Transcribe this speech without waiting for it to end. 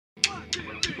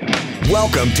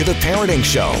Welcome to The Parenting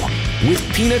Show with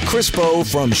Pina Crispo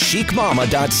from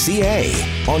chicmama.ca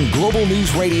on Global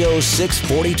News Radio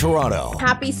 640 Toronto.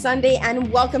 Happy Sunday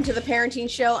and welcome to The Parenting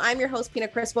Show. I'm your host, Pina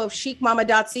Crispo of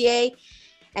chicmama.ca,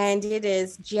 and it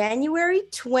is January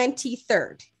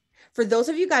 23rd. For those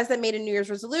of you guys that made a New Year's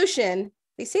resolution,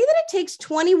 they say that it takes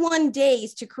 21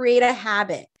 days to create a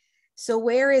habit. So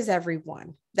where is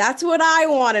everyone? That's what I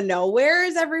want to know. Where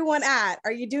is everyone at?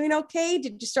 Are you doing okay?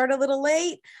 Did you start a little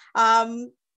late? I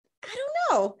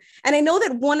don't know. And I know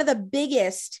that one of the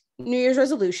biggest New Year's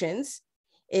resolutions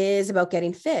is about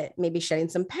getting fit, maybe shedding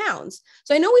some pounds.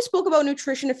 So I know we spoke about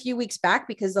nutrition a few weeks back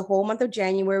because the whole month of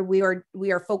January,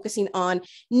 we are focusing on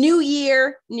New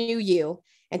Year, New You.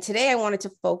 And today I wanted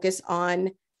to focus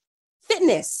on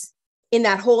fitness in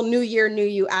that whole New Year, New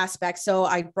You aspect. So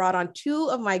I brought on two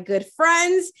of my good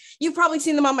friends. You've probably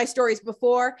seen them on my stories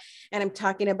before. And I'm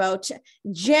talking about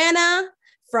Jana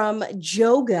from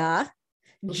Joga.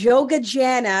 Joga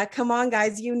Jana. Come on,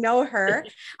 guys. You know her.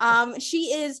 She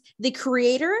is the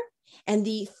creator and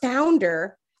the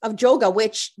founder of Joga,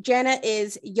 which Jana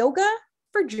is yoga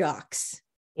for jocks.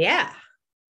 Yeah.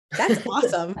 That's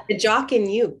awesome. The jock in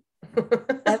you.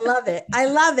 I love it. I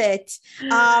love it.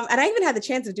 And I even had the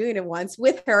chance of doing it once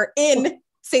with her in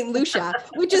St. Lucia,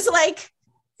 which is like,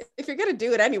 if you're going to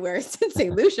do it anywhere, it's in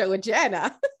St. Lucia with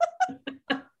Jana.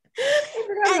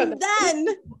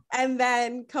 And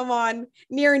then, come on,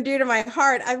 near and dear to my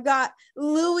heart, I've got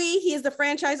Louis. He is the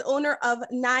franchise owner of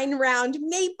 9 Round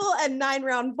Maple and 9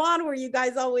 Round Bond, where you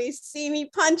guys always see me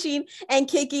punching and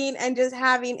kicking and just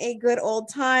having a good old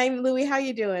time. Louis, how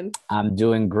you doing? I'm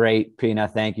doing great, Pina.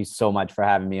 Thank you so much for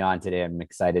having me on today. I'm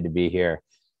excited to be here.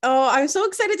 Oh, I'm so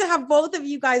excited to have both of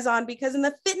you guys on because in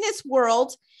the fitness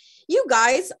world, you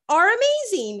guys are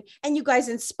amazing and you guys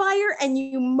inspire and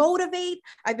you motivate.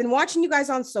 I've been watching you guys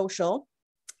on social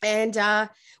and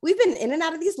we've been in and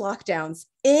out of these lockdowns,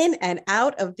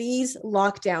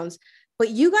 but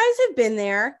you guys have been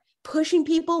there pushing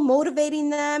people,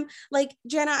 motivating them. Like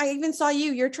Jenna, I even saw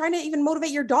you're trying to even motivate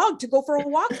your dog to go for a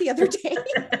walk the other day.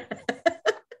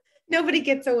 Nobody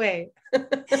gets away. You're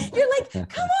like, come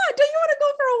on, don't you want to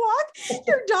go for a walk?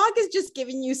 Your dog is just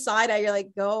giving you side eye. You're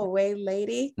like, go away,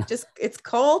 lady. Just, it's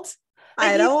cold.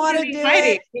 I don't want to do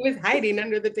it. He was hiding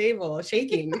under the table,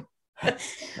 shaking.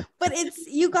 But it's,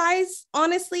 you guys,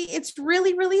 honestly, it's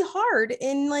really, really hard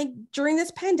during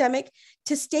this pandemic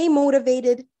to stay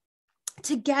motivated,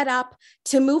 to get up,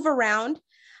 to move around.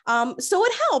 So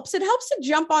it helps to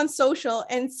jump on social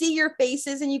and see your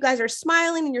faces and you guys are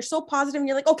smiling and you're so positive and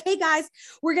you're like, okay, guys,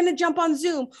 we're going to jump on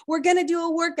Zoom. We're going to do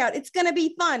a workout. It's going to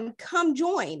be fun. Come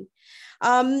join.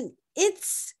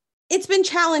 It's been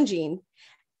challenging,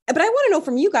 but I want to know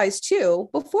from you guys too,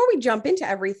 before we jump into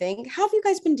everything, how have you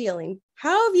guys been dealing?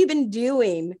 How have you been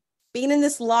doing being in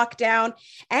this lockdown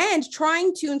and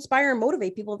trying to inspire and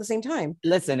motivate people at the same time?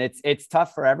 Listen, it's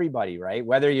tough for everybody, right?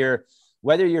 Whether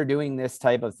you're doing this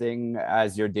type of thing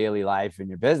as your daily life and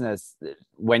your business,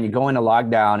 when you go into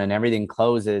lockdown and everything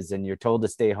closes and you're told to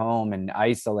stay home and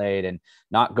isolate and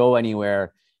not go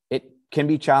anywhere, it can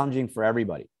be challenging for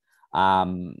everybody,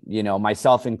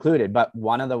 myself included. But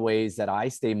one of the ways that I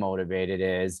stay motivated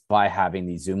is by having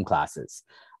these Zoom classes.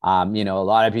 A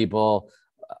lot of people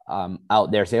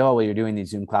out there say, oh, well, you're doing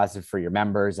these Zoom classes for your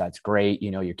members. That's great.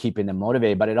 You're keeping them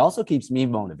motivated, but it also keeps me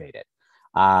motivated.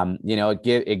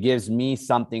 It gives me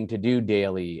something to do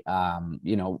daily.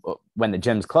 When the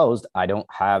gym's closed, I don't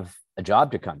have a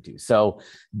job to come to. So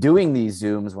doing these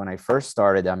Zooms, when I first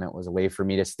started them, it was a way for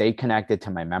me to stay connected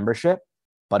to my membership,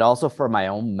 but also for my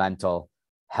own mental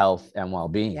health and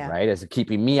well-being, right? It's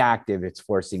keeping me active. It's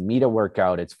forcing me to work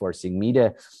out. It's forcing me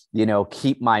to,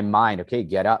 keep my mind, okay,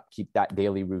 get up, keep that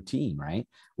daily routine, right?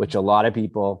 Which a lot of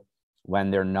people,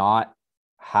 when they're not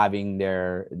having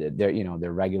their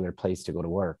regular place to go to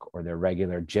work or their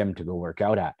regular gym to go work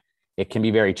out at, it can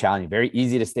be very challenging, very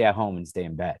easy to stay at home and stay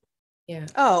in bed. Yeah.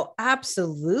 Oh,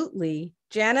 absolutely.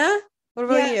 Jana, what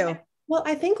about you? Well,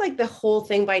 I think the whole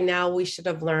thing by now we should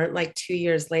have learned 2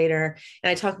 years later. And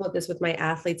I talk about this with my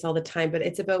athletes all the time, but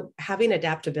it's about having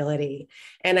adaptability.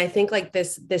 And I think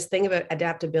this thing about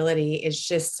adaptability is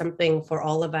just something for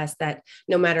all of us that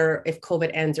no matter if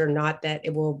COVID ends or not, that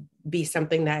it will be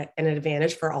something that an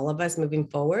advantage for all of us moving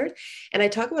forward. And I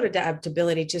talk about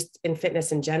adaptability just in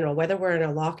fitness in general, whether we're in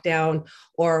a lockdown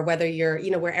or whether you're,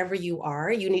 wherever you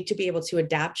are, you need to be able to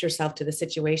adapt yourself to the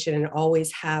situation and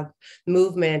always have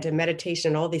movement and meditation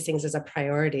and all these things as a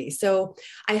priority. So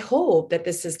I hope that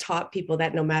this has taught people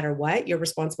that no matter what, you're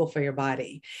responsible for your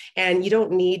body and you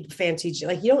don't need fancy,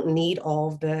 you don't need all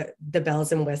of the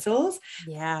bells and whistles.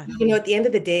 Yeah. At the end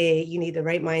of the day, you need the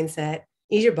right mindset,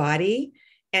 you need your body,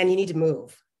 and you need to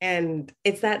move. And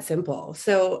it's that simple.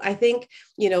 So I think,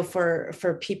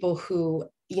 for people who,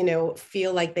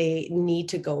 feel like they need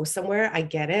to go somewhere, I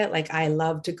get it. Like, I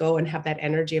love to go and have that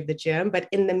energy of the gym, but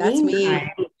in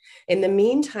the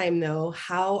meantime, though,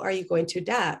 how are you going to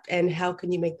adapt, and how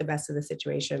can you make the best of the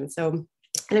situation? So,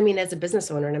 and I mean, as a business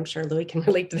owner, and I'm sure Louis can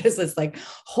relate to this, it's like,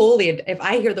 holy, if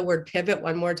I hear the word pivot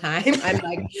one more time, I'm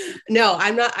like, no,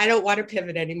 I don't want to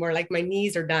pivot anymore. Like, my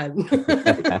knees are done.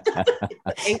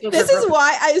 This is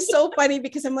why it's so funny,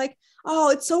 because I'm like, oh,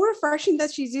 it's so refreshing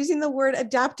that she's using the word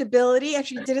adaptability and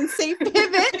she didn't say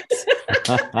pivot.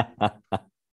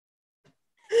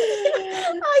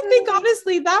 I think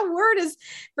honestly, that word is,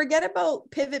 forget about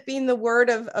pivot being the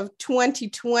word of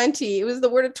 2020. It was the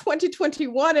word of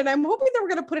 2021. And I'm hoping that we're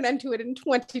going to put an end to it in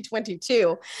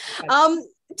 2022.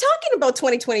 Talking about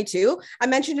 2022, I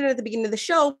mentioned it at the beginning of the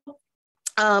show.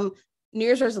 New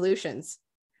Year's resolutions.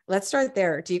 Let's start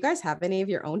there. Do you guys have any of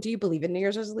your own? Do you believe in New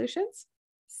Year's resolutions?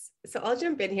 So I'll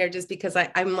jump in here just because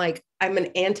I'm an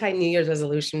anti-New Year's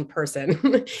resolution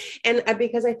person. And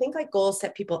because I think like goals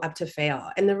set people up to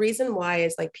fail. And the reason why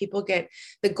is like people get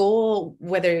the goal,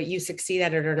 whether you succeed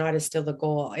at it or not, is still the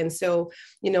goal. And so,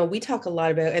 we talk a lot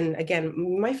about, and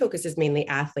again, my focus is mainly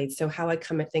athletes. So how I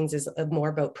come at things is more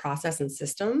about process and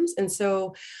systems. And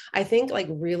so I think like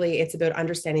really it's about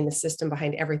understanding the system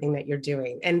behind everything that you're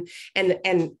doing, and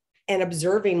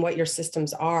observing what your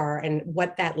systems are and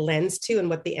what that lends to and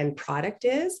what the end product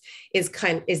is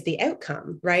the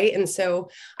outcome, right? And so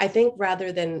I think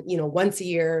rather than, once a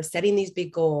year setting these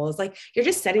big goals, like you're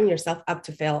just setting yourself up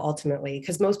to fail ultimately,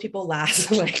 because most people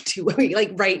last like 2 weeks,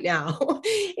 like right now.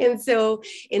 And so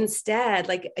instead,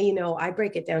 like, I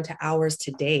break it down to hours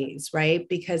to days, right?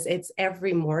 Because it's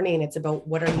every morning, it's about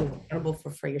what are you accountable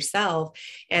for yourself,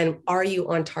 and are you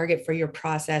on target for your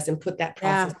process, and put that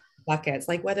process buckets,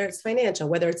 like whether it's financial,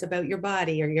 whether it's about your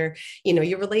body or your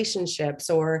relationships,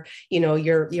 or,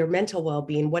 your mental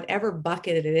well-being, whatever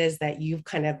bucket it is that you've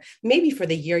kind of, maybe for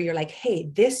the year, you're like, hey,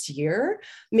 this year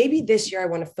I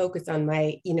want to focus on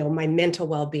my, my mental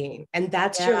well-being. And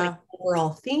that's your like overall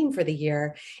theme for the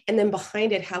year. And then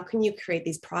behind it, how can you create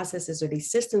these processes or these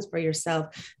systems for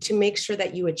yourself to make sure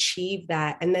that you achieve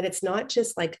that? And that it's not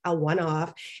just like a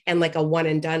one-off and like a one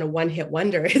and done, a one-hit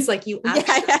wonder. It's like you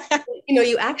actually,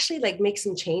 you actually like make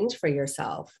some change for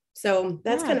yourself. So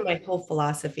that's kind of my whole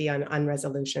philosophy on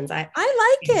resolutions. I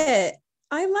like it.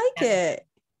 I like it.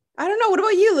 I don't know. What about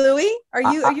you, Louis?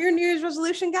 Are you a New Year's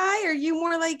resolution guy? Or are you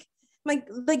more like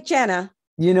Jenna?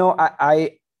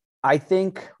 I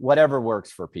think whatever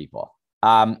works for people.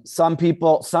 Some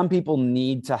people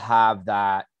need to have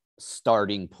that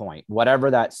starting point,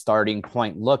 whatever that starting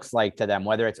point looks like to them,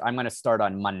 whether it's I'm going to start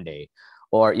on Monday,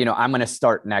 or, I'm going to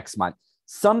start next month.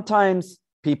 Sometimes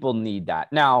people need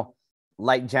that. Now,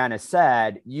 like Jana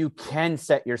said, you can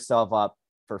set yourself up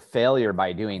for failure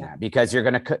by doing that, because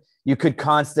you could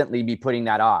constantly be putting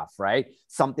that off, right?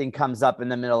 Something comes up in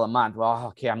the middle of the month. Well,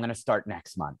 okay, I'm going to start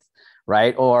next month,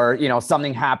 right? Or,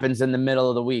 something happens in the middle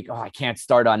of the week. Oh, I can't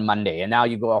start on Monday. And now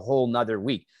you go a whole nother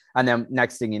week. And then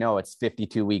next thing you know, it's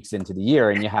 52 weeks into the year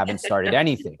and you haven't started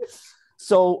anything.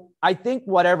 So I think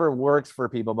whatever works for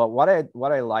people, but what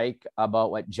I like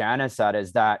about what Jana said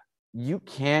is that you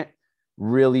can't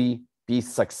really be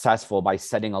successful by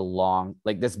setting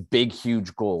like this big,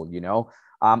 huge goal,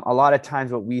 A lot of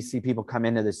times what we see people come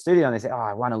into the studio and they say, oh,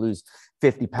 I want to lose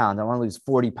 50 pounds. I want to lose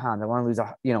 40 pounds. I want to lose,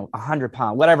 100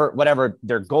 pounds, whatever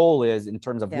their goal is in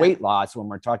terms of weight loss. When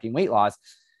we're talking weight loss,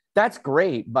 that's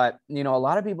great. But, a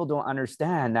lot of people don't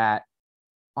understand that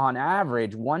on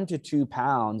average, 1 to 2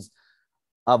 pounds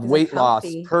of weight loss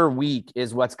per week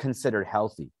is what's considered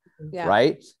healthy. Yeah.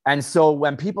 Right. And so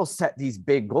when people set these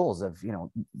big goals of,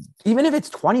 even if it's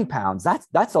 20 pounds,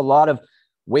 that's a lot of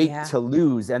weight to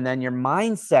lose. And then your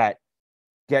mindset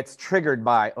gets triggered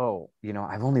by, oh,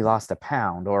 I've only lost a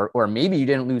pound, or maybe you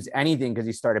didn't lose anything because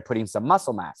you started putting some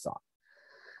muscle mass on.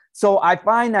 So I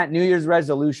find that New Year's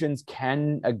resolutions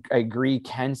can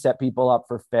set people up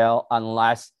for fail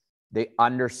unless they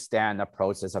understand the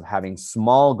process of having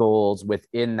small goals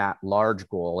within that large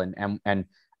goal. And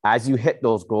as you hit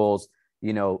those goals,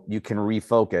 you can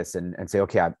refocus and say,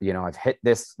 okay, I've hit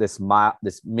this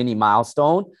mini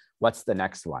milestone. What's the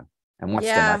next one? And what's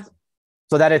the next?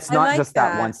 So that it's not just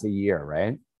that once a year,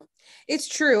 right? It's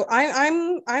true.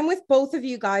 I'm with both of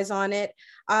you guys on it.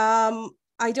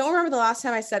 I don't remember the last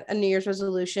time I set a New Year's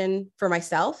resolution for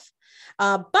myself.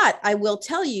 But I will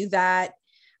tell you that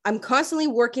I'm constantly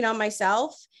working on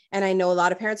myself. And I know a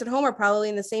lot of parents at home are probably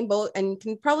in the same boat and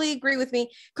can probably agree with me,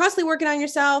 constantly working on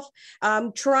yourself,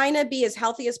 trying to be as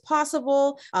healthy as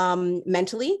possible,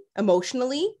 mentally,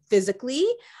 emotionally, physically,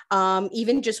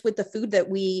 even just with the food that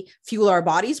we fuel our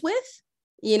bodies with,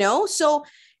 you know? So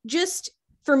just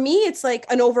for me, it's like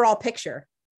an overall picture.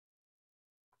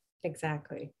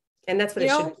 Exactly. And that's what it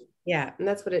should be. Yeah. And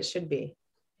that's what it should be.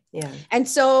 Yeah. And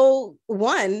so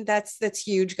one, that's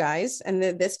huge, guys. And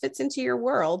this fits into your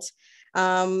world,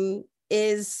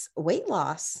 is weight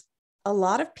loss. A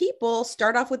lot of people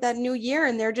start off with that new year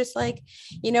and they're just like,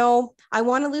 you know, I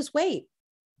want to lose weight.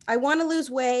 I want to lose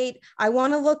weight. I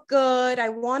want to look good. I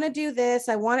want to do this.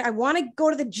 I want to go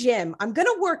to the gym. I'm going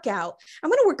to work out. I'm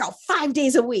going to work out 5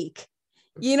 days a week.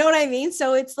 You know what I mean?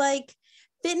 So it's like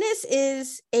fitness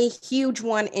is a huge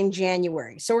one in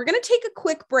January. So we're going to take a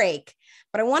quick break,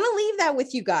 but I want to leave that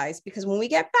with you guys because when we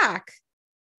get back,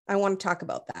 I want to talk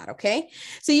about that. Okay.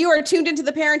 So you are tuned into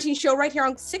the Parenting Show right here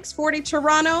on 640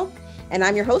 Toronto. And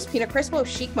I'm your host, Pina Crispo of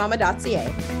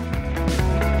chicmama.ca.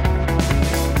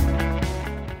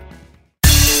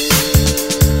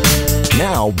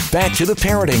 Now back to the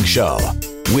Parenting Show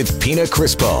with Pina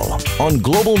Crispo on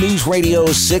Global News Radio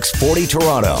 640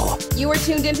 Toronto. You are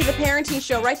tuned into the Parenting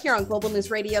Show right here on Global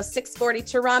News Radio 640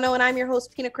 Toronto, and I'm your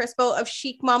host, Pina Crispo of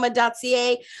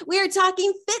chicmama.ca. We are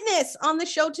talking fitness on the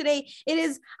show today. It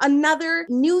is another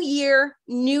new year,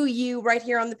 new you right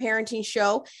here on the Parenting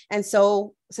Show. And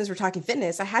so since we're talking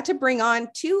fitness, I had to bring on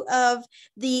two of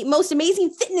the most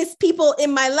amazing fitness people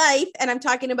in my life. And I'm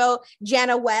talking about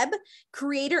Jana Webb,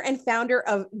 creator and founder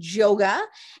of Joga,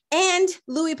 and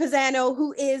Louis Pisano,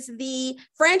 who is the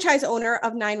franchise owner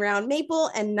of 9 Round Maple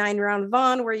and 9 Round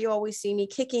Vaughan, where you always see me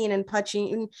kicking and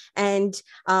punching and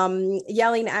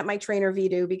yelling at my trainer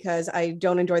Vidu because I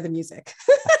don't enjoy the music.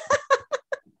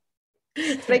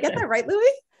 Did I get that right,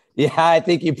 Louis? Yeah, I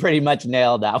think you pretty much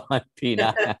nailed that one,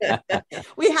 Pina.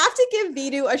 We have to give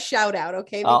Vidu a shout out,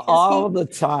 okay? Because all the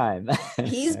time.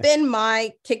 He's been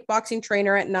my kickboxing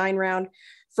trainer at 9 Round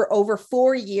for over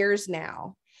 4 years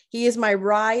now. He is my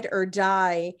ride or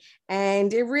die.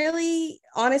 And it really,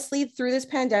 honestly, through this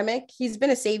pandemic, he's been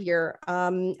a savior.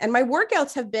 And my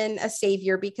workouts have been a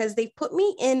savior because they've put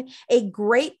me in a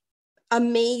great,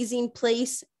 amazing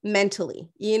place mentally.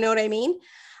 You know what I mean?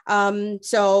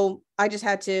 So I just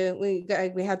had to,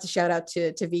 we had to shout out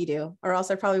to Vidu, or else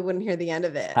I probably wouldn't hear the end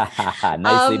of it.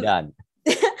 Nicely done.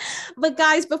 But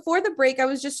guys, before the break, I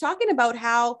was just talking about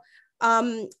how,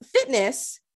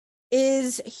 fitness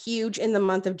is huge in the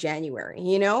month of January.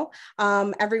 You know,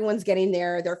 everyone's getting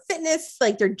their fitness,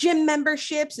 like their gym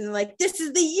memberships, and like, this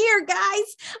is the year,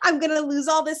 guys, I'm going to lose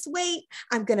all this weight.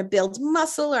 I'm going to build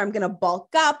muscle, or I'm going to bulk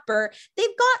up, or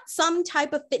they've got some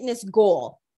type of fitness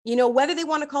goal. You know, whether they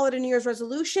want to call it a New Year's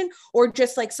resolution or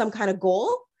just like some kind of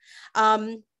goal.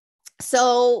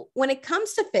 So when it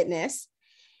comes to fitness,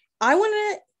 I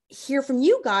want to hear from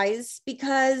you guys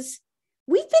because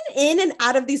we've been in and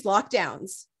out of these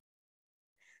lockdowns.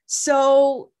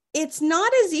 So it's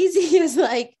not as easy as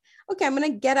like, okay, I'm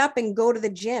going to get up and go to the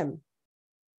gym.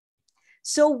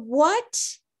 So what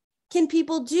can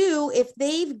people do if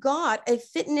they've got a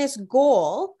fitness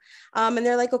goal, and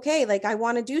they're like, okay, like I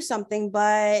want to do something,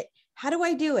 but how do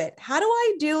I do it? How do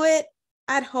I do it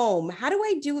at home? How do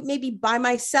I do it maybe by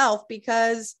myself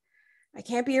because I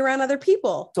can't be around other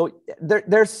people? So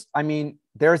there's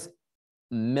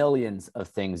millions of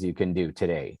things you can do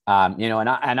today. You know,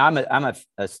 and I'm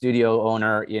a studio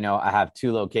owner. You know, I have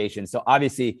 2 locations. So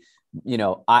obviously, you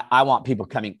know, I want people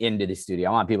coming into the studio.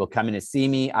 I want people coming to see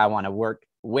me. I want to work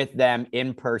with them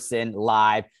in person,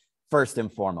 live, first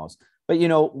and foremost. But, you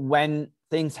know, when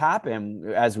things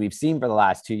happen, as we've seen for the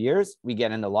last 2 years, we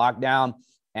get into lockdown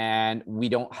and we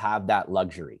don't have that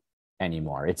luxury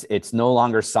anymore. It's no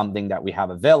longer something that we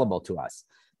have available to us.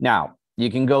 Now,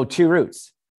 you can go 2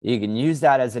 routes. You can use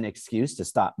that as an excuse to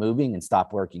stop moving and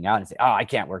stop working out and say, oh, I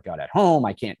can't work out at home.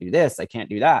 I can't do this. I can't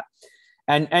do that.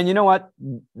 And you know what?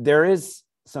 There is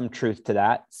some truth to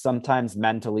that. Sometimes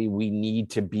mentally we need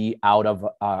to be out of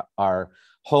our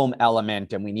home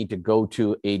element and we need to go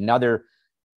to another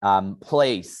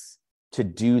place to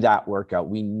do that workout.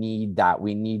 We need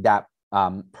that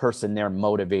person there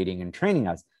motivating and training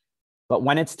us. But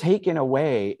when it's taken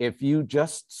away, if you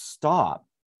just stop,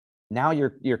 now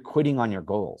you're quitting on your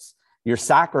goals. You're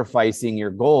sacrificing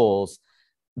your goals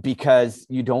because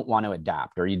you don't want to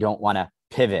adapt or you don't want to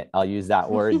pivot. I'll use that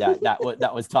word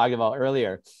that was talking about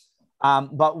earlier.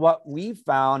 But what we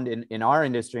found in our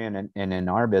industry and in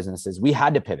our businesses, we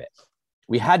had to pivot.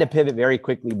 We had to pivot very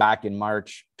quickly back in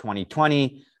March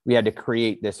 2020 We had to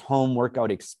create this home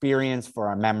workout experience for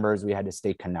our members. We had to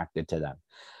stay connected to them.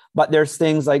 But there's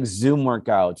things like Zoom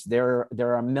workouts. There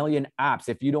are a million apps.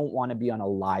 If you don't want to be on a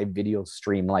live video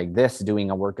stream like this, doing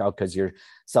a workout because you're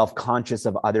self-conscious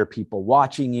of other people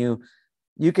watching you,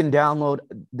 you can download,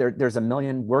 there's a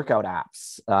million workout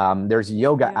apps. There's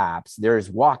yoga apps. There's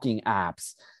walking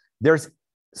apps. There's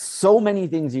so many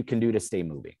things you can do to stay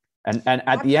moving. And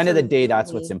at the end of the day,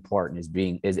 that's what's important,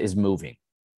 is moving.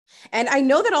 And I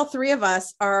know that all three of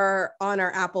us are on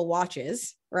our Apple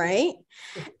Watches, right?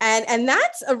 And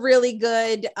that's a really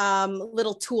good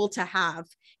little tool to have,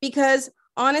 because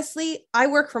honestly, I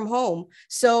work from home.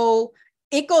 So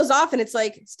it goes off and it's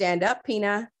like, stand up,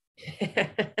 Pina.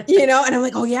 You know, and I'm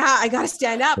like, oh yeah, I got to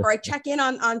stand up. Or I check in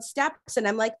on steps and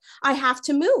I'm like, I have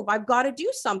to move. I've got to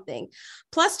do something.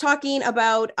 Plus, talking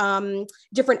about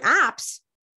different apps,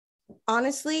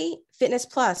 honestly, Fitness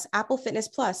Plus, Apple Fitness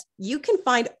Plus, you can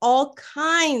find all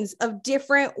kinds of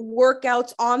different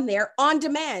workouts on there on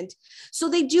demand. So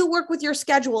they do work with your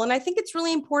schedule. And I think it's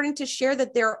really important to share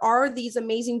that there are these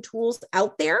amazing tools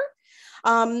out there.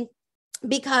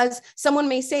 Because someone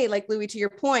may say, like Louie, to your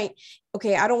point,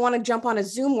 okay, I don't want to jump on a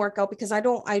Zoom workout because I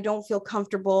don't feel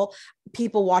comfortable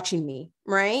people watching me,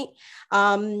 right?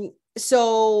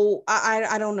 So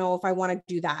I don't know if I want to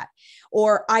do that,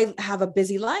 or I have a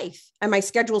busy life and my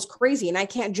schedule is crazy and I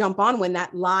can't jump on when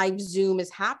that live Zoom is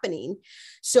happening.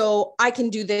 So I can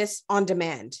do this on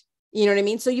demand. You know what I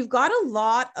mean? So you've got a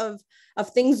lot of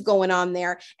things going on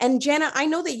there. And Jenna, I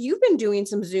know that you've been doing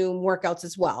some Zoom workouts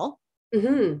as well.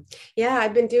 Mm-hmm. Yeah,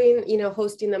 I've been doing,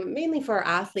 hosting them mainly for our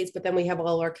athletes, but then we have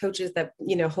all our coaches that,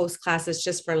 host classes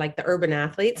just for like the urban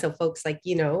athletes. So folks like,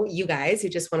 you guys who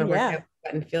just want to work out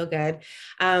and feel good.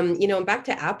 And back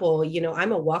to Apple,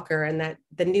 I'm a walker, and that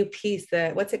the new piece,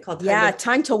 what's it called?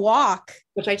 Time to Walk,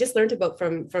 which I just learned about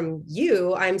from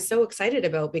you. I'm so excited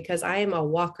about, because I am a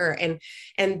walker.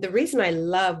 And the reason I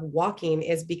love walking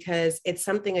is because it's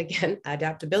something, again,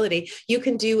 adaptability, you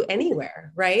can do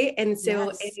anywhere. Right. And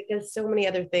so it does so many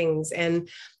other things. And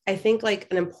I think like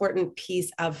an important piece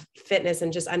of fitness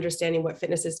and just understanding what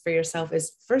fitness is for yourself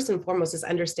is, first and foremost, is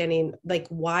understanding like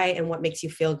why and what makes you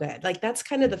feel good. Like that's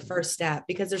kind of the first step,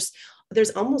 because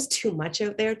there's almost too much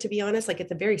out there, to be honest. Like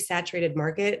it's a very saturated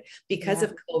market because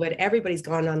of COVID. Everybody's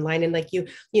gone online, and like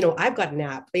I've got an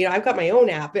app, I've got my own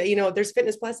app, there's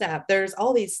Fitness Plus app, there's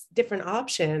all these different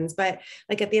options, but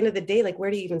like at the end of the day, like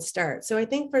where do you even start? So I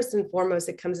think first and foremost,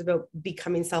 it comes about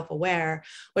becoming self-aware,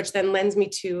 which then lends me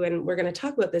to, and we're going to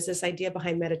talk about this idea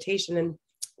behind meditation and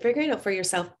figuring out for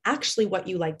yourself actually what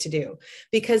you like to do,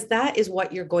 because that is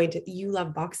what you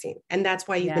love boxing. And that's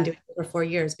why you've been doing it for 4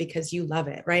 years, because you love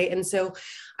it. Right. And so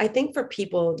I think for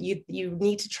people, you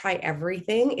need to try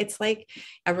everything. It's like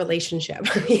a relationship,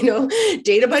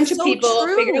 date a bunch of people,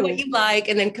 figure out what you like,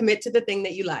 and then commit to the thing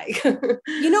that you like.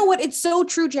 You know what? It's so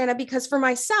true, Jenna, because for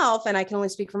myself, and I can only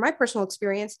speak from my personal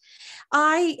experience,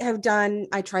 I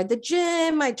tried the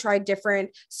gym, I tried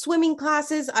different swimming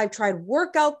classes, I've tried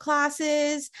workout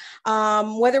classes,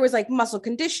 whether it was like muscle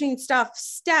conditioning stuff,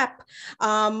 step.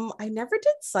 I never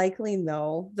did cycling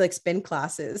though, like spin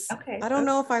classes. Okay. I don't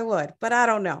know if I would, but I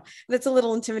don't know. That's a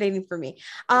little intimidating for me.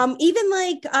 Even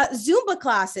like Zumba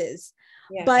classes.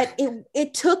 Yeah. But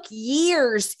it took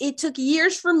years. It took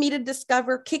years for me to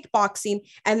discover kickboxing.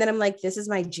 And then I'm like, this is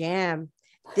my jam.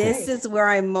 This is where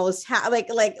I'm most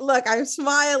look, I'm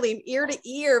smiling ear to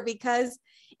ear, because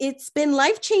it's been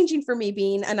life-changing for me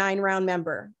being a 9-round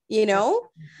member, and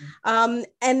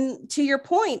to your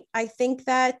point, I think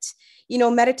that,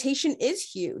 meditation is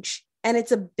huge, and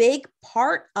it's a big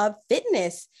part of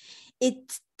fitness. It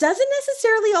doesn't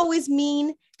necessarily always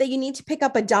mean that you need to pick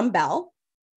up a dumbbell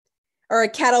or a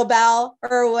kettlebell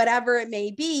or whatever it may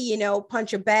be,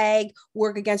 punch a bag,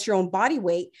 work against your own body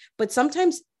weight. But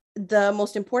sometimes the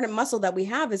most important muscle that we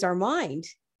have is our mind.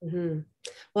 Mm-hmm.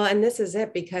 Well, and this is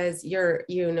it, because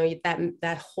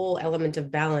that whole element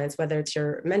of balance, whether it's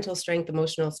your mental strength,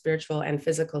 emotional, spiritual, and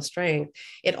physical strength,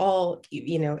 it all,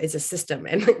 is a system.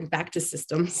 And back to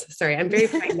systems. Sorry, I'm very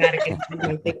pragmatic in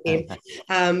my thinking.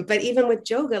 But even with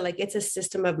yoga, like it's a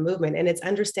system of movement, and it's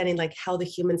understanding like how the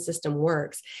human system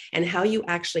works and how you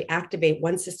actually activate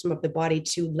one system of the body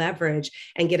to leverage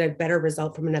and get a better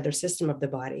result from another system of the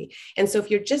body. And so if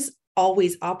you're just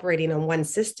always operating on one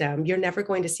system, you're never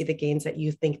going to see the gains that you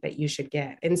think that you should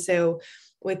get. And so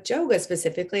with yoga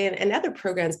specifically, and other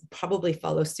programs probably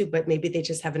follow suit, but maybe they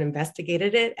just haven't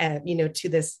investigated it, to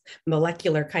this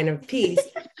molecular kind of piece.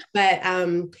 But,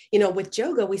 with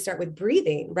yoga, we start with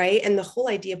breathing, right? And the whole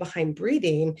idea behind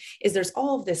breathing is there's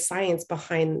all of this science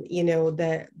behind,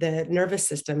 the nervous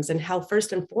systems, and how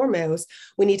first and foremost,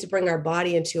 we need to bring our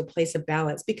body into a place of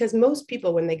balance. Because most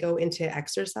people, when they go into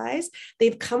exercise,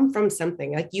 they've come from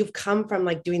something. Like you've come from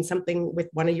like doing something with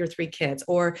one of your 3 kids,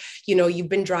 or, you've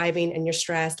been driving and you're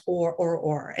stressed,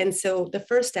 or. And so the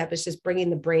first step is just bringing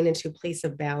the brain into a place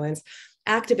of balance,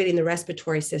 activating the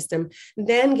respiratory system,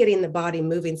 then getting the body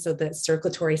moving so the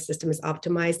circulatory system is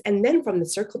optimized. And then from the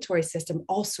circulatory system,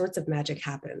 all sorts of magic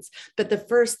happens. But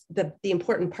the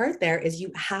important part there is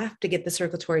you have to get the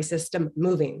circulatory system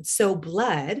moving. So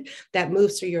blood that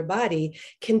moves through your body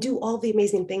can do all the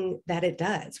amazing thing that it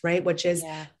does, right? Which is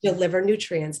deliver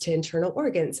nutrients to internal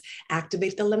organs,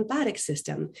 activate the lymphatic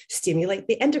system, stimulate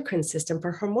the endocrine system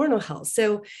for hormonal health.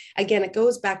 So again, it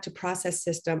goes back to process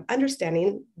system,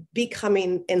 understanding, becoming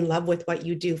in love with what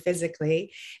you do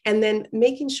physically, and then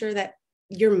making sure that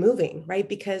you're moving, right?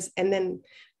 And then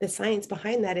the science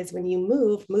behind that is when you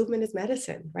move, movement is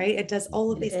medicine, right? It does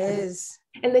all of these things.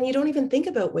 And then you don't even think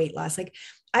about weight loss. Like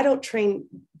I don't train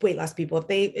weight loss people.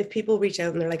 If people reach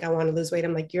out and they're like, I want to lose weight,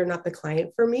 I'm like, you're not the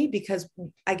client for me, because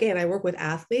again, I work with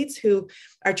athletes who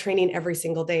are training every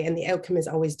single day and the outcome is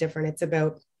always different.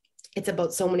 It's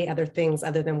about so many other things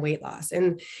other than weight loss.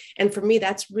 And for me,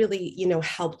 that's really,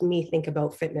 helped me think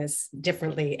about fitness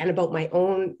differently and about my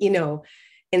own,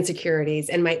 insecurities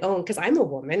and my own, because I'm a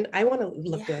woman, I want to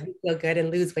look good, feel good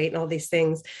and lose weight and all these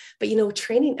things. But,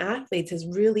 training athletes has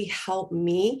really helped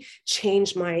me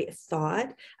change my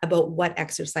thought about what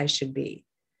exercise should be.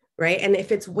 Right. And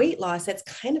if it's weight loss, that's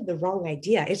kind of the wrong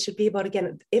idea. It should be about,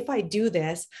 again, if I do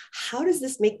this, how does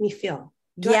this make me feel?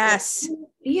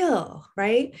 Feel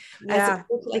right. Yeah.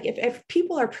 Like if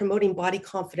people are promoting body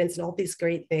confidence and all these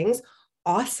great things,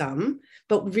 awesome.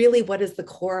 But really, what is the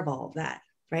core of all of that?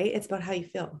 Right. It's about how you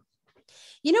feel.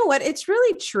 You know what? It's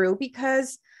really true,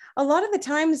 because a lot of the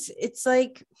times it's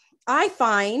like I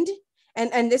find,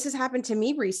 and this has happened to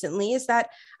me recently, is that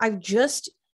I've just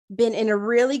been in a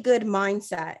really good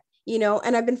mindset,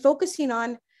 and I've been focusing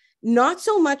on not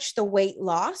so much the weight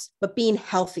loss, but being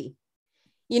healthy.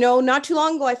 Not too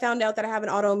long ago, I found out that I have an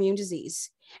autoimmune disease.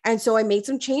 And so I made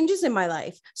some changes in my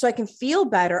life so I can feel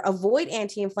better, avoid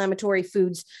anti-inflammatory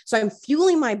foods. So I'm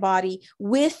fueling my body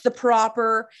with the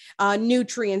proper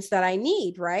nutrients that I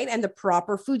need, right? And the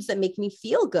proper foods that make me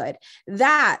feel good.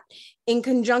 That in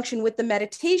conjunction with the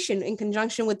meditation, in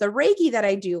conjunction with the Reiki that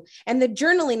I do, and the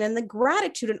journaling and the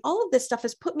gratitude and all of this stuff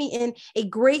has put me in a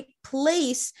great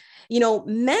place,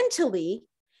 mentally,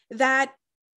 that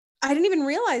I didn't even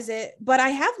realize it, but I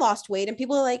have lost weight, and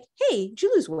people are like, hey, did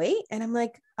you lose weight? And I'm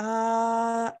like,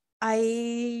 I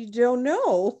don't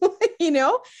know,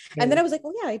 And then I was like,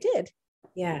 oh yeah, I did.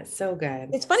 Yeah. So good.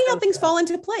 It's funny how things fall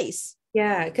into place.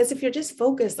 Yeah. Because if you're just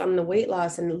focused on the weight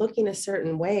loss and looking a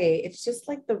certain way, it's just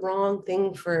like the wrong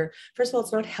thing first of all,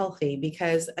 it's not healthy,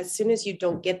 because as soon as you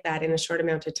don't get that in a short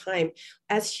amount of time,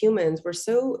 as humans, we're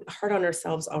so hard on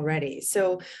ourselves already.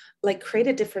 So like create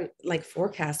a different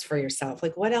forecast for yourself.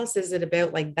 Like what else is it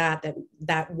about like that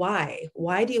why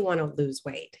do you want to lose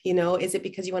weight? Is it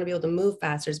because you want to be able to move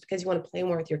faster? Is it because you want to play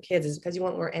more with your kids? Is it because you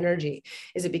want more energy?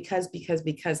 Is it because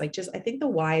like, just, I think the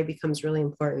why becomes really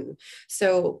important.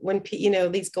 So when,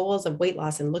 these goals of weight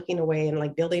loss and looking away and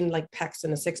like building like pecs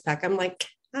and a 6-pack, I'm like,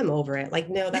 I'm over it. Like,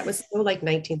 no, that was so like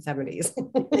 1970s.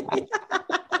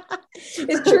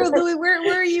 It's true, Louis.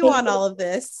 Where are you on all of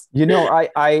this?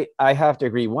 I have to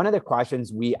agree. One of the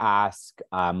questions we ask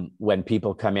when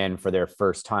people come in for their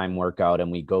first time workout,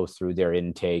 and we go through their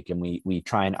intake, and we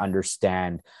try and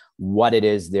understand what it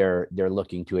is they're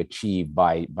looking to achieve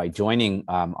by joining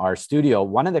our studio.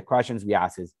 One of the questions we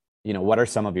ask is, what are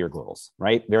some of your goals?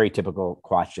 Right? Very typical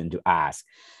question to ask.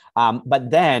 But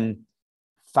then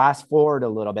fast forward a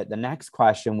little bit, the next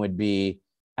question would be,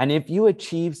 and if you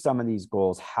achieve some of these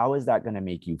goals, how is that going to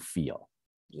make you feel?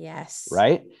 Yes.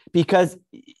 Right? Because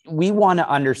we want to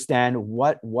understand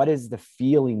what is the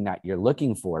feeling that you're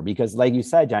looking for. Because like you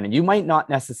said, Janet, you might not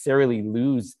necessarily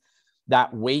lose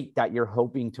that weight that you're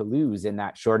hoping to lose in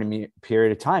that short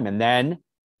period of time. And then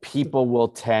people will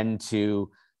tend to,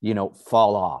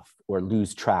 fall off or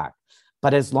lose track.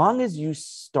 But as long as you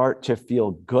start to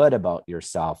feel good about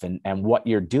yourself and what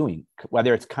you're doing,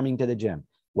 whether it's coming to the gym,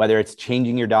 whether it's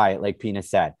changing your diet, like Pina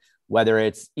said, whether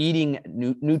it's eating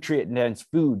nutrient-dense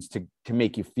foods to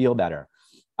make you feel better.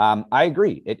 I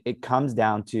agree. It comes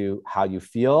down to how you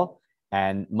feel.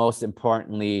 And most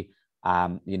importantly,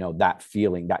 that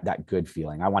feeling, that good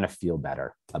feeling. I want to feel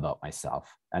better about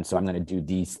myself. And so I'm going to do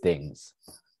these things.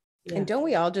 Yeah. And don't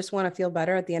we all just want to feel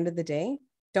better at the end of the day?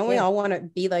 Don't we all want to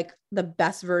be like the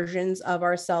best versions of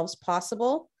ourselves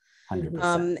possible?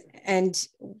 100%. And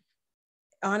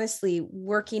honestly,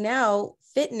 working out,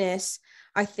 fitness,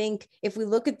 I think if we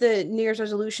look at the New Year's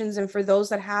resolutions, and for those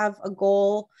that have a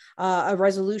goal, a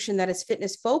resolution that is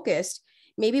fitness focused,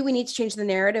 maybe we need to change the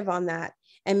narrative on that.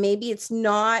 And maybe it's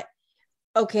not,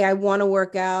 okay, I want to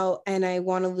work out and I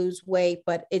want to lose weight,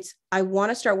 but it's, I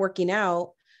want to start working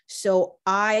out so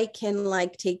I can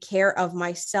like take care of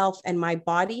myself and my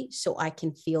body so I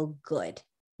can feel good.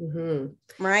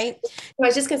 Mm-hmm. Right. Well, I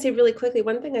was just going to say really quickly,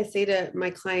 one thing I say to my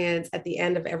clients at the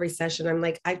end of every session, I'm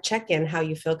like, I check in how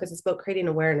you feel, because it's about creating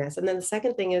awareness. And then the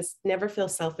second thing is never feel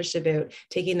selfish about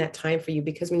taking that time for you,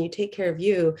 because when you take care of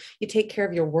you, you take care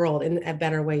of your world in a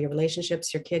better way, your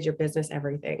relationships, your kids, your business,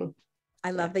 everything. I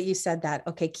love that you said that.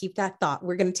 Okay, keep that thought.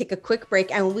 We're going to take a quick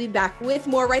break and we'll be back with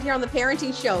more right here on The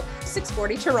Parenting Show,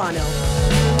 640 Toronto.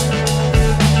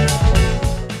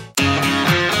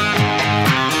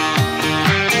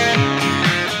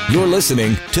 You're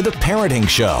listening to The Parenting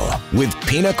Show with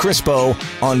Pina Crispo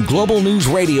on Global News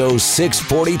Radio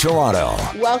 640 Toronto.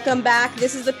 Welcome back.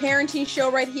 This is The Parenting Show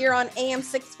right here on AM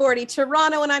 640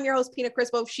 Toronto, and I'm your host, Pina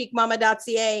Crispo of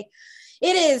chicmama.ca.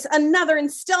 It is another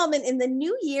installment in the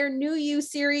New Year, New You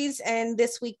series, and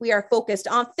this week we are focused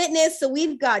on fitness. So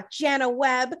we've got Jana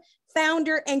Webb,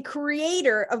 founder and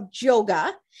creator of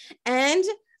Joga, and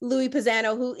Louis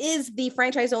Pisano, who is the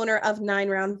franchise owner of 9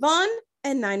 Round Vaughan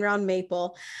and 9 Round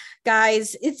Maple.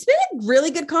 Guys, it's been a really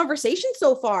good conversation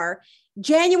so far.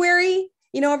 January,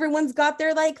 everyone's got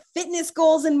their like fitness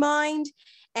goals in mind.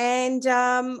 And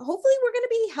hopefully we're going to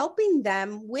be helping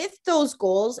them with those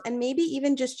goals and maybe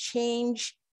even just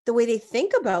change the way they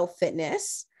think about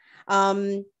fitness.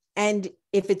 And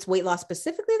if it's weight loss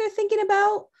specifically they're thinking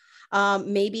about,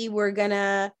 maybe we're going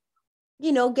to,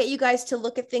 get you guys to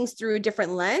look at things through a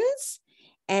different lens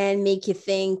and make you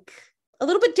think a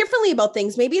little bit differently about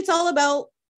things. Maybe it's all about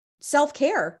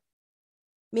self-care.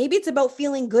 Maybe it's about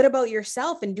feeling good about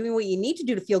yourself and doing what you need to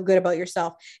do to feel good about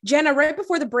yourself. Jenna, right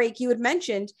before the break, you had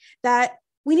mentioned that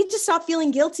we need to stop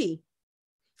feeling guilty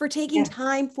for taking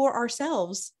time for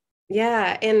ourselves.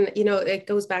 Yeah. And, it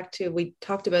goes back to, we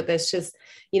talked about this, just,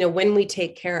 when we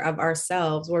take care of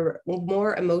ourselves, we're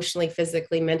more emotionally,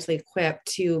 physically, mentally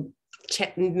equipped to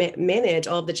manage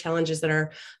all of the challenges that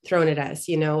are thrown at us,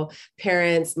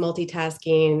 parents,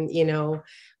 multitasking,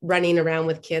 running around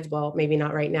with kids. Well, maybe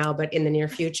not right now, but in the near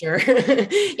future,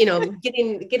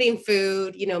 getting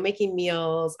food, making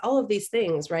meals, all of these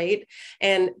things. Right.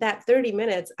 And that 30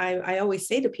 minutes, I always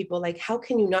say to people, like, how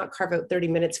can you not carve out 30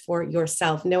 minutes for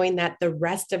yourself, knowing that the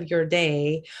rest of your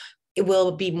day it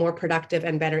will be more productive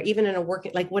and better, even in a work,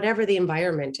 like whatever the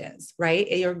environment is,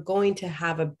 right? You're going to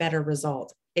have a better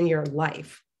result in your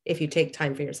life if you take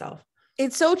time for yourself.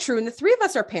 It's so true. And the three of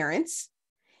us are parents.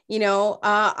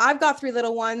 I've got 3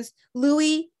 little ones.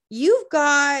 Louis, you've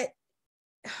got,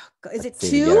 is it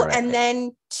 2 right and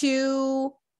then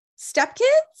 2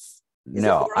 stepkids?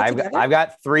 No, I've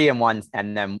got 3 and 1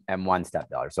 and 1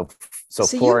 stepdaughter. So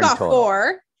 4 you've got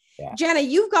 4. Yeah. Jana,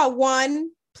 you've got 1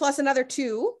 plus another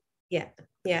 2. Yeah.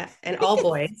 Yeah. And all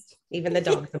boys, even the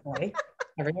dog's a boy.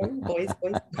 Everyone, boys.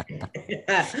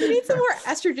 You need some more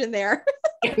estrogen there.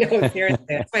 I know, seriously.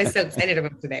 That's why I'm so excited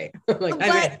about today. I'm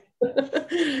like,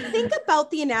 think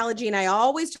about the analogy, and I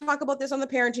always talk about this on the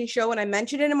Parenting Show, and I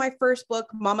mentioned it in my first book,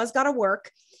 Mama's Gotta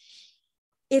Work.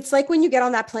 It's like when you get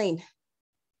on that plane.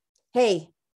 Hey,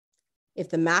 if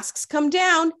the masks come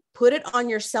down, put it on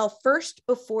yourself first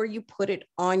before you put it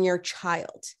on your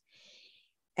child.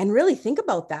 And really think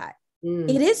about that.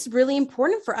 It is really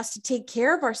important for us to take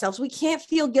care of ourselves. We can't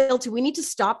feel guilty. We need to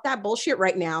stop that bullshit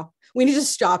right now. We need to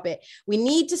stop it. We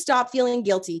need to stop feeling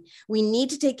guilty. We need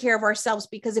to take care of ourselves,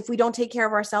 because if we don't take care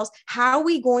of ourselves, how are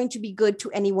we going to be good to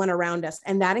anyone around us?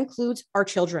 And that includes our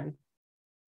children.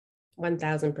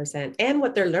 1000%. And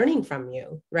what they're learning from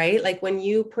you, right? Like when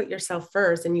you put yourself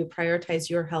first and you prioritize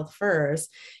your health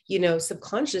first,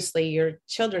 subconsciously your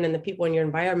children and the people in your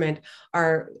environment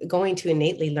are going to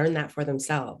innately learn that for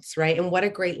themselves, right? And what a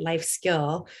great life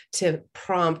skill to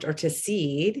prompt or to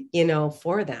seed,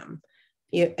 for them.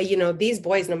 These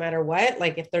boys, no matter what,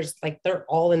 like if there's like, they're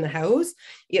all in the house,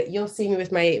 you'll see me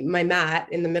with my mat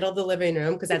in the middle of the living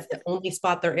room, because that's the only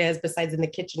spot there is besides in the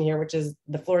kitchen here, which is,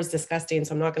 the floor is disgusting.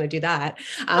 So I'm not going to do that.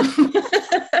 I'm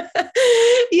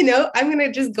going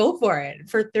to just go for it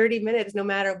for 30 minutes, no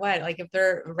matter what. Like if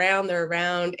they're around,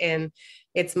 and,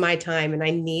 it's my time and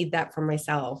I need that for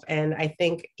myself. And I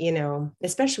think,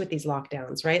 especially with these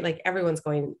lockdowns, right? Like everyone's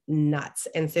going nuts.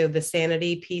 And so the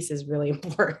sanity piece is really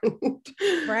important.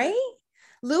 Right?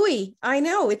 Louis, I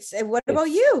know what about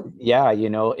you? Yeah.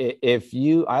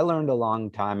 I learned a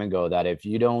long time ago that if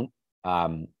you don't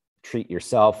treat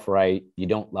yourself right, you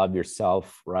don't love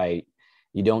yourself right,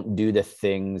 you don't do the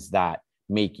things that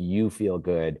make you feel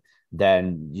good,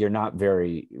 then you're not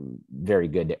very, very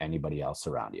good to anybody else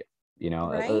around you.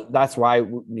 Right? That's why, a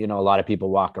lot of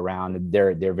people walk around,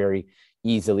 they're very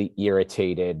easily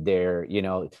irritated.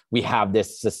 We have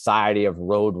this society of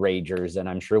road ragers, and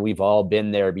I'm sure we've all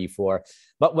been there before.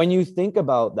 But when you think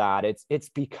about that, it's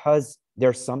because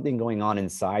there's something going on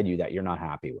inside you that you're not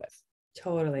happy with.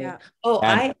 Totally. Yeah.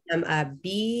 I am a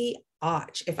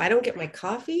biatch. If I don't get my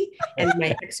coffee and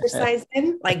my exercise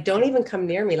in, like, don't even come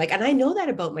near me. Like, and I know that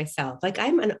about myself. Like, I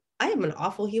am an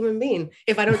awful human being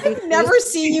if I don't. I've never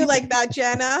seen you like that,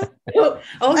 Jenna. Oh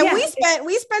and yeah.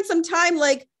 we spent some time,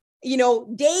 like,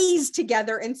 days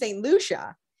together in St.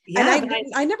 Lucia. Yeah, and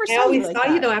I never saw I always you like saw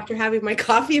that. you though after having my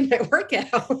coffee and my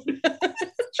workout.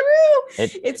 It's true.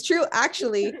 It's true.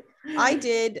 Actually, I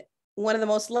did one of the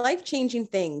most life-changing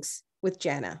things with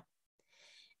Jenna.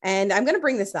 And I'm going to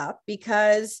bring this up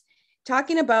because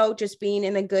talking about just being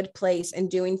in a good place and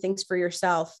doing things for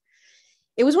yourself,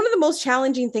 it was one of the most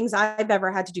challenging things I've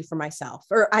ever had to do for myself,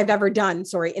 or I've ever done,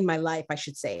 in my life, I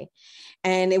should say.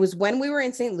 And it was when we were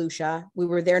in St. Lucia. We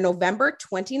were there November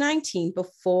 2019,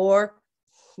 before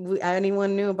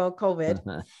anyone knew about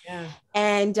COVID. Yeah.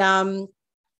 And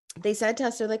they said to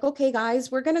us, they're like, okay,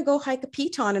 guys, we're going to go hike a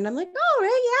piton. And I'm like, oh,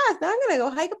 right, yeah, I'm going to go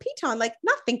hike a piton. Like,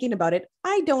 not thinking about it.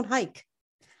 I don't hike.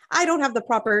 I don't have the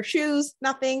proper shoes,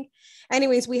 nothing.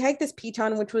 Anyways, we hiked this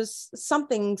piton, which was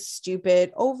something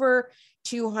stupid, over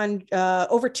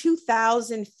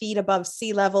 2,000 feet above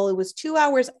sea level. It was 2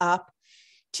 hours up,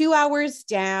 2 hours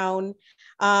down.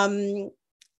 And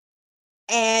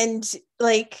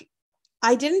like,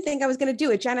 I didn't think I was going to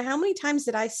do it. Jenna, how many times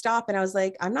did I stop and I was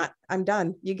like, I'm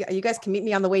done. You guys can meet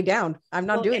me on the way down. I'm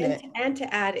not doing it. And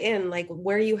to add in, like,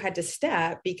 where you had to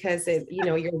step, because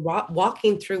you're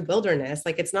walking through wilderness.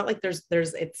 Like, it's not like there's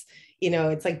it's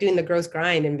like doing the gross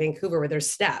grind in Vancouver where there's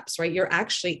steps, right? You're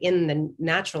actually in the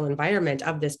natural environment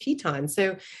of this piton.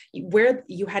 So where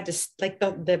you had to, like,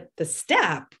 the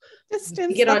step distance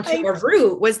to get onto a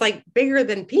route was like bigger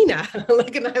than Pina.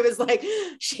 Like, and I was like,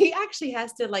 she actually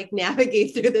has to like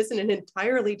navigate through this in an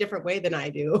entirely different way than I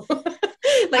do.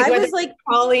 Like, I was like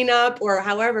crawling up or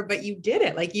however, but you did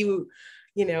it. Like,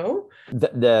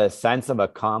 the sense of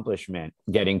accomplishment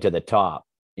getting to the top,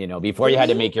 before you had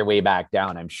to make your way back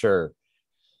down, I'm sure.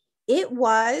 It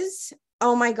was,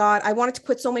 oh my God, I wanted to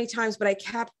quit so many times, but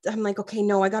I'm like, okay,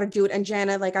 no, I got to do it. And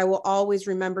Jenna, like, I will always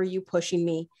remember you pushing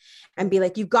me and be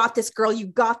like, you got this, girl, you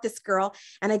got this, girl.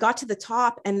 And I got to the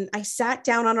top and I sat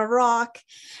down on a rock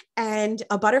and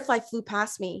a butterfly flew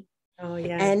past me. Oh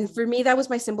yeah. And for me, that was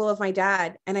my symbol of my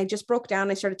dad. And I just broke down.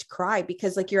 I started to cry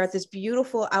because, like, you're at this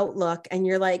beautiful outlook and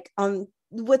you're like on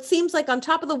what seems like on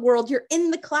top of the world, you're in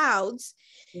the clouds.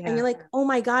 Yeah. And you're like, oh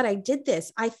my God, I did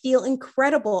this. I feel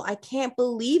incredible. I can't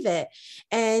believe it.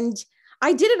 And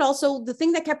I did it also. The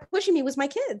thing that kept pushing me was my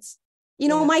kids.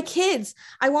 My kids,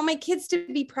 I want my kids to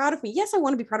be proud of me. Yes, I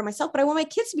want to be proud of myself, but I want my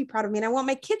kids to be proud of me. And I want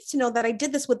my kids to know that I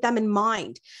did this with them in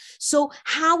mind. So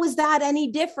how is that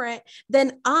any different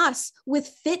than us with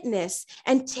fitness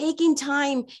and taking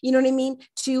time, you know what I mean,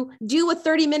 to do a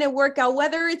 30-minute workout,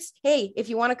 whether it's, hey, if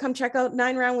you want to come check out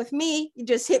 9 Round with me, you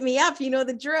just hit me up, you know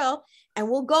the drill,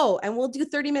 and we'll go and we'll do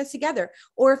 30 minutes together.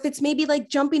 Or if it's maybe like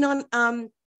jumping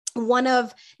on one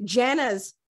of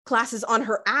Jana's classes on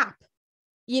her app.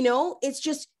 It's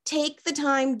just take the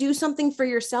time, do something for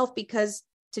yourself, because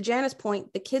to Jana's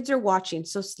point, the kids are watching.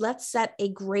 So let's set a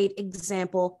great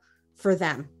example for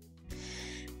them.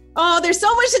 Oh, there's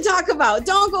so much to talk about.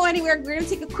 Don't go anywhere. We're going to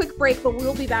take a quick break, but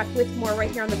we'll be back with more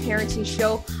right here on The Parenting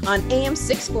Show on AM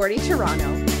 640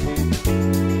 Toronto.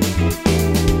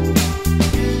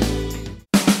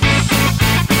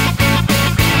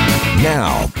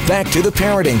 Now, back to The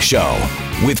Parenting Show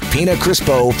with Pina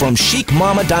Crispo from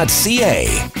chicmama.ca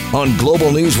on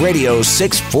Global News Radio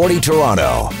 640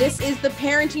 Toronto. This is The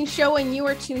Parenting Show, and you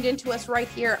are tuned into us right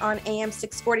here on AM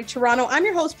 640 Toronto. I'm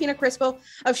your host, Pina Crispo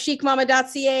of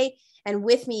chicmama.ca, and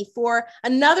with me for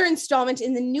another installment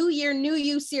in the New Year, New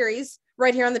You series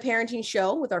right here on The Parenting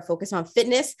Show with our focus on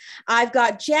fitness, I've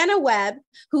got Jana Webb,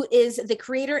 who is the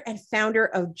creator and founder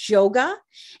of Joga,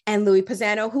 and Louis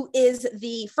Pisano, who is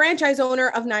the franchise owner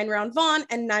of 9 Round Vaughan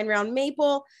and 9 Round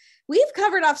Maple. We've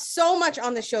covered off so much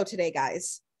on the show today,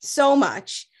 guys. So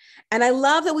much. And I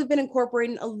love that we've been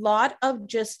incorporating a lot of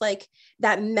just like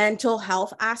that mental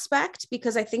health aspect,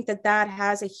 because I think that that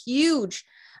has a huge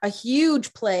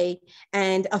play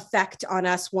and effect on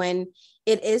us when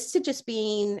it is to just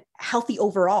being healthy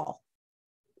overall,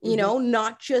 you know,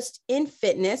 not just in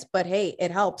fitness, but hey,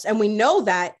 it helps. And we know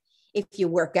that if you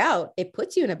work out, it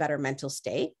puts you in a better mental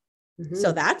state.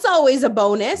 So that's always a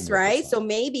bonus, 100%. right? So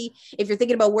maybe if you're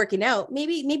thinking about working out,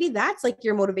 maybe that's like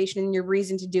your motivation and your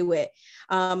reason to do it.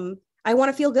 I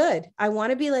want to feel good. I want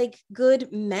to be like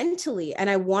good mentally, and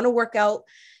I want to work out,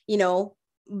 you know,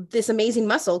 this amazing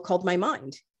muscle called my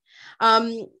mind.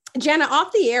 Jana,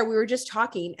 off the air, we were just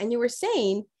talking, and you were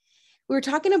saying, we were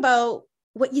talking about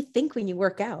what you think when you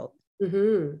work out.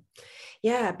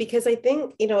 Yeah, because I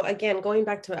think, you know, again, going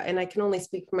back to, and I can only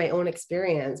speak from my own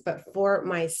experience, but for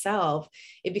myself,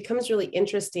 it becomes really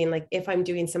interesting. Like if I'm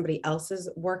doing somebody else's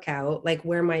workout, like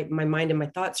where my mind and my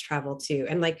thoughts travel to,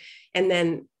 and like, and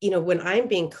then, you know, when I'm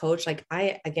being coached, like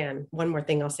again, one more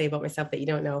thing I'll say about myself that you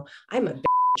don't know, I'm a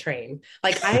train.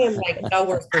 Like I am like the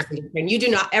worst person to train. You do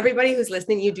not, everybody who's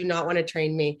listening, you do not want to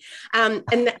train me. And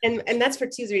that's for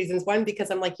two reasons. One, because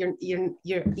I'm like,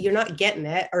 you're not getting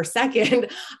it. Or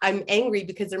second, I'm angry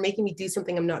because they're making me do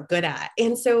something I'm not good at.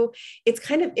 And so it's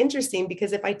kind of interesting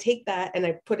because if I take that and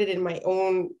I put it in my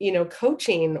own, you know,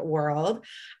 coaching world,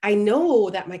 I know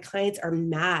that my clients are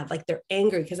mad, like they're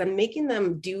angry because I'm making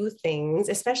them do things,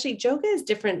 especially yoga is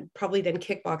different probably than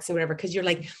kickboxing, whatever, because you're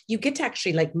like, you get to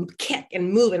actually like kick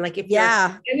and move. And like, if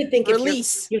I would think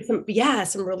release, if you're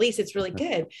some release, it's really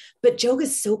good. But yoga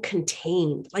is so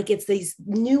contained. Like it's these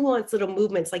nuanced little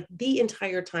movements, like the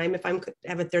entire time. If I'm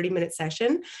have a 30-minute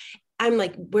session, I'm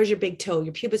like, where's your big toe?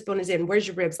 Your pubic bone is in. Where's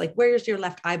your ribs? Like, where's your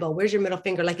left eyeball? Where's your middle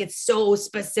finger? Like, it's so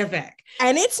specific.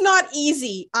 And it's not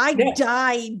easy. I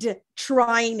died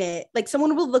trying it. Like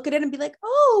someone will look at it and be like,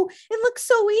 oh, it looks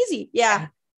so easy. Yeah.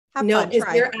 Have fun,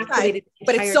 you're activated,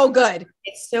 but it's so good.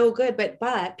 It's so good.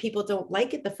 But people don't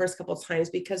like it the first couple of times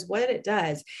because what it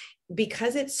does,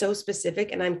 because it's so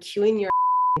specific and I'm cueing your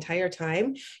entire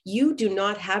time, you do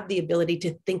not have the ability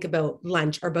to think about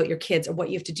lunch or about your kids or what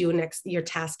you have to do next, your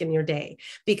task in your day,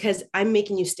 because I'm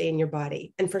making you stay in your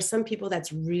body. And for some people,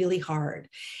 that's really hard.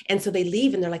 And so they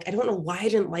leave and they're like, I don't know why I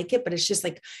didn't like it, but it's just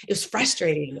like, it was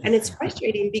frustrating. And it's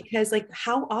frustrating because like,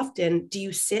 how often do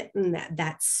you sit in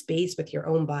that space with your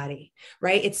own body,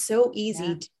 right? It's so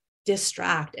easy to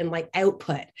distract and like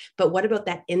output, but what about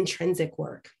that intrinsic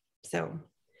work? So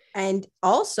and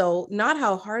also not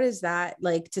how hard is that,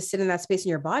 like to sit in that space in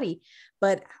your body,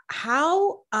 but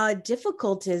how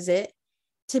difficult is it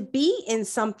to be in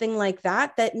something like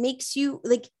that makes you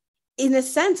like, in a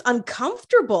sense,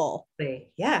 uncomfortable.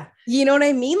 Yeah. You know what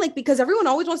I mean? Like, because everyone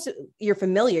always wants to, you're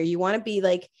familiar. You want to be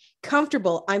like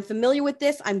comfortable. I'm familiar with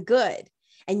this. I'm good.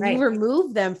 And you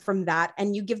remove them from that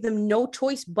and you give them no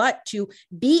choice but to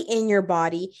be in your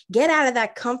body, get out of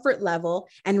that comfort level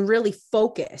and really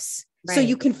focus. So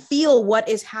you can feel what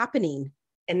is happening.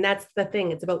 And that's the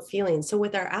thing. It's about feeling. So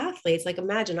with our athletes, like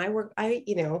imagine I work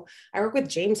with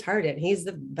James Harden. He's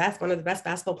one of the best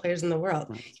basketball players in the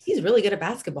world. He's really good at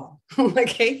basketball. Like,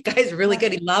 hey, guy's really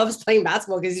good. He loves playing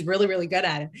basketball because he's really, really good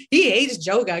at it. He hates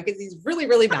yoga because he's really,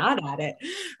 really bad at it.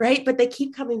 Right. But they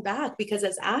keep coming back because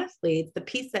as athletes, the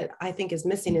piece that I think is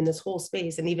missing in this whole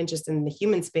space, and even just in the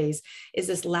human space, is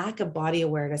this lack of body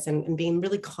awareness and being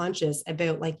really conscious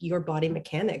about like your body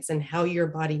mechanics and how your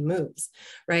body moves.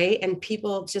 Right. And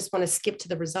people just want to skip to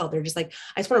the result. They're just like,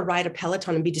 I just want to ride a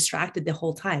Peloton and be distracted the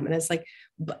whole time. And it's like,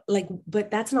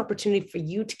 but that's an opportunity for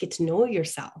you to get to know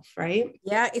yourself. Right.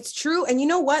 Yeah, it's true. And you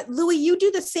know what, Louie, you do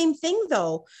the same thing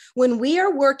though. When we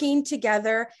are working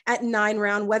together at 9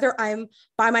 Round, whether I'm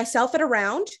by myself at a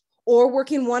round or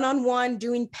working one-on-one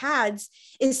doing pads,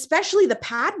 especially the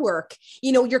pad work,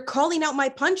 you know, you're calling out my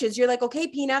punches. You're like, okay,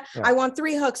 Pina, I want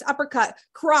 3 hooks, uppercut,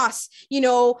 cross, you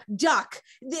know, duck.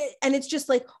 And it's just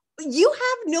like, you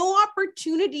have no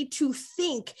opportunity to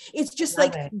think. It's just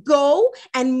go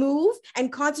and move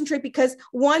and concentrate, because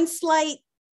one slight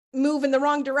move in the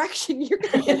wrong direction, you're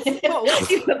going to get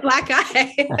the black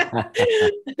eye.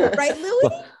 Right,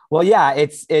 Louie? Well, yeah,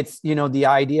 it's, you know, the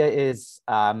idea is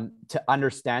to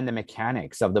understand the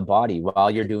mechanics of the body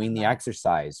while you're doing the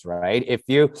exercise, right? If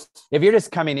you're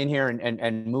just coming in here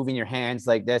and moving your hands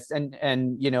like this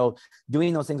and, you know,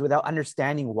 doing those things without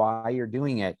understanding why you're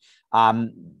doing it,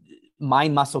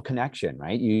 mind muscle connection,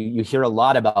 right? You hear a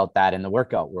lot about that in the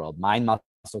workout world, mind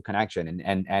muscle connection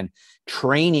and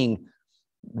training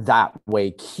that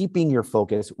way, keeping your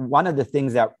focus. One of the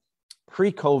things that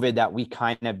pre-COVID that we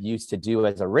kind of used to do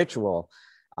as a ritual,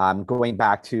 going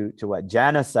back to what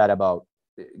Jana said about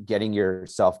getting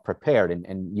yourself prepared,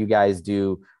 and you guys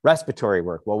do respiratory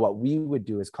work. Well, what we would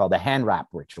do is called a hand wrap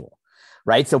ritual,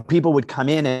 right? So people would come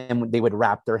in and they would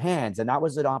wrap their hands, and that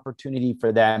was an opportunity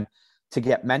for them to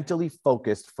get mentally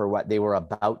focused for what they were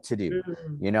about to do.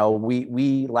 Mm-hmm. You know,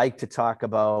 we like to talk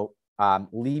about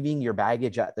leaving your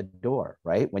baggage at the door,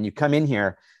 right? When you come in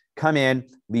here, come in,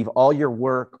 leave all your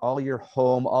work, all your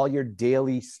home, all your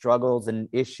daily struggles and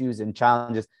issues and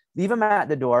challenges, leave them at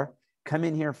the door, come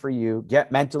in here for you,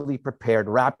 get mentally prepared,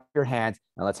 wrap your hands,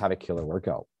 and let's have a killer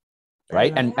workout,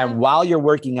 right? And while you're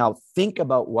working out, think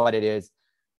about what it is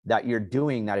that you're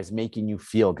doing that is making you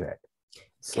feel good,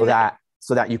 so that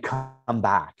you come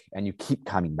back and you keep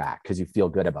coming back because you feel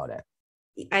good about it.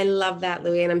 I love that,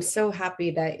 Louis. And I'm so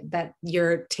happy that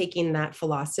you're taking that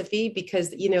philosophy,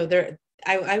 because, you know,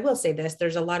 I will say this,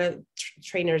 there's a lot of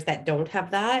trainers that don't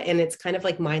have that, and it's kind of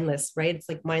like mindless, right? It's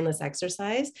like mindless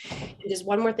exercise. And just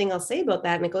one more thing I'll say about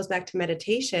that, and it goes back to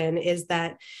meditation, is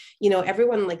that, you know,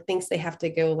 everyone like thinks they have to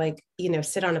go like, you know,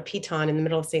 sit on a piton in the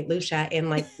middle of St. Lucia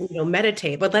and like, you know,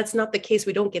 meditate, but that's not the case.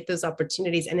 We don't get those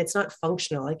opportunities, and it's not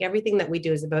functional. Like everything that we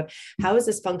do is about how is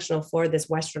this functional for this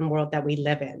Western world that we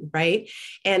live in, right?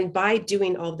 And by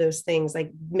doing all those things, like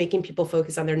making people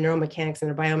focus on their neuromechanics and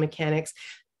their biomechanics,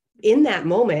 in that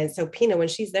moment. So Pina, when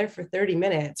she's there for 30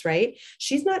 minutes, right,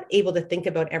 she's not able to think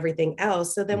about everything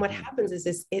else. So then what happens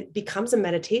is it becomes a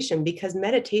meditation, because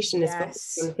meditation is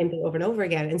focused on the same thing over and over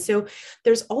again. And so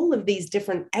there's all of these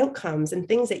different outcomes and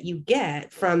things that you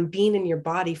get from being in your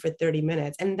body for 30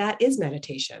 minutes. And that is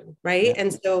meditation, right? Yeah.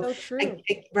 And so,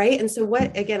 right. And so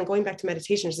what, again, going back to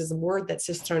meditation, is a word that's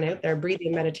just thrown out there,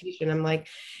 breathing meditation. I'm like,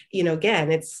 you know,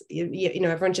 again, it's, you know,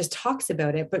 everyone just talks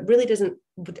about it, but really doesn't,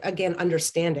 again,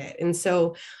 understand it. And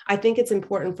so I think it's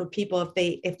important for people,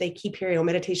 if they keep hearing, oh,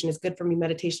 meditation is good for me,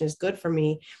 meditation is good for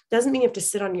me, doesn't mean you have to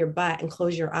sit on your butt and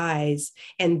close your eyes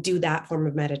and do that form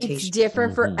of meditation. It's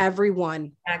different for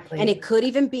everyone. Exactly. And it could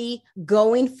even be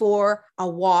going for a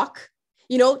walk.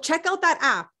 You know, check out that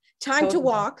app, Time to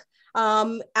Walk.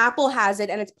 Apple has it,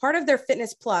 and it's part of their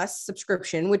Fitness Plus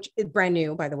subscription, which is brand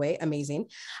new, by the way, amazing.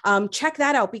 Check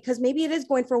that out, because maybe it is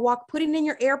going for a walk, putting in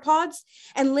your AirPods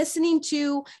and listening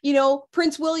to, you know,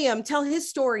 Prince William tell his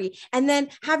story, and then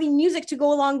having music to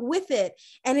go along with it.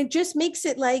 And it just makes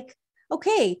it like,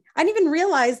 okay, I didn't even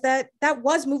realize that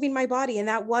was moving my body, and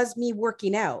that was me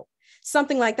working out.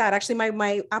 Something like that. Actually,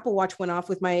 my Apple Watch went off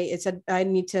with it said, I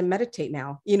need to meditate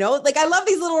now, you know, like I love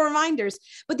these little reminders,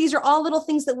 but these are all little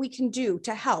things that we can do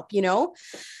to help, you know.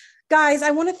 Guys,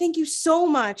 I want to thank you so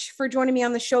much for joining me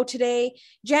on the show today.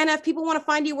 Jana, if people want to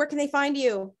find you, where can they find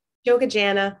you? Yoga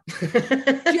Jana.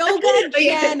 Yoga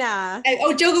Jana.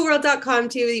 Oh, yogaworld.com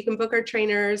too. You can book our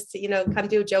trainers to, you know, come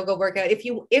do a yoga workout. If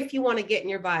you want to get in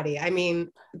your body. I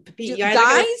mean,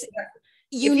 guys,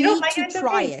 you need like to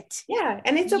try it. Yeah.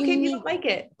 And it's okay if you don't like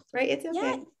it, right? It's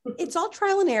okay. Yeah, it's all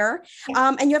trial and error.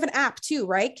 Yeah. And you have an app too,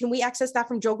 right? Can we access that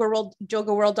from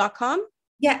yogaworld.com?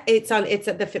 Yeah, it's at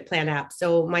the FitPlan app.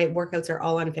 So my workouts are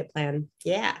all on FitPlan.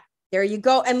 Yeah. There you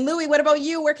go. And Louis, what about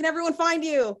you? Where can everyone find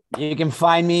you? You can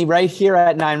find me right here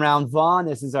at 9 Round Vaughan.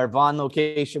 This is our Vaughan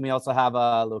location. We also have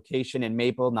a location in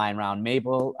Maple, 9 Round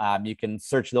Maple. You can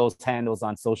search those handles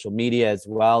on social media as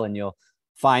well, and you'll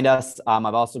find us.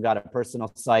 I've also got a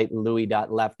personal site,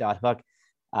 louis.left.hook.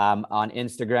 On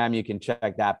Instagram, you can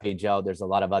check that page out. There's a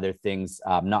lot of other things,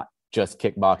 not just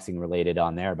kickboxing related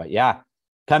on there, but yeah,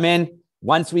 come in.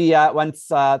 Once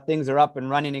things are up and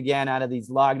running again out of these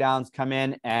lockdowns, come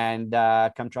in and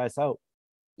come try us out.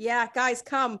 Yeah, guys,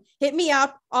 come hit me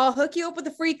up. I'll hook you up with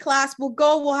a free class. We'll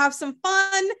go, we'll have some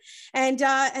fun, and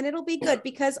it'll be good,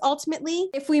 because ultimately,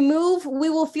 if we move,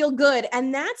 we will feel good.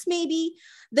 And that's maybe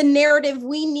the narrative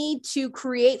we need to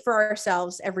create for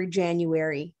ourselves every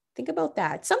January. Think about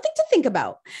that. Something to think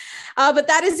about. But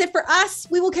that is it for us.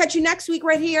 We will catch you next week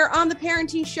right here on The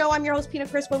Parenting Show. I'm your host, Pina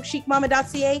Crispo of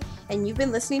chicmama.ca, and you've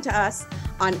been listening to us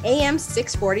on AM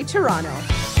 640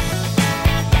 Toronto.